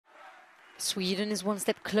Sweden is one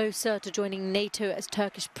step closer to joining NATO as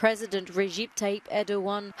Turkish President Recep Tayyip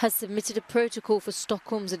Erdogan has submitted a protocol for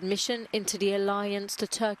Stockholm's admission into the alliance to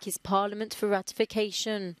Turkey's parliament for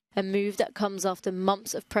ratification, a move that comes after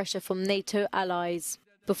months of pressure from NATO allies.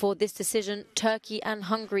 Before this decision, Turkey and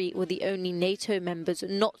Hungary were the only NATO members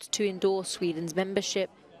not to endorse Sweden's membership.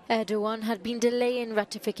 Erdogan had been delaying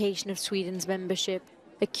ratification of Sweden's membership,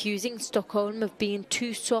 accusing Stockholm of being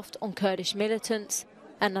too soft on Kurdish militants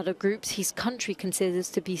and other groups his country considers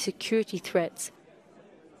to be security threats.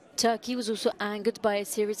 Turkey was also angered by a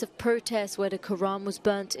series of protests where the Quran was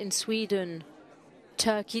burnt in Sweden.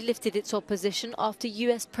 Turkey lifted its opposition after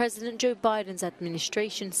US President Joe Biden's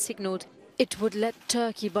administration signaled it would let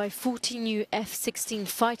Turkey buy 40 new F-16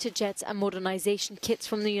 fighter jets and modernization kits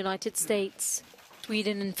from the United States.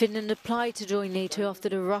 Sweden and Finland applied to join NATO after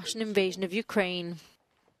the Russian invasion of Ukraine.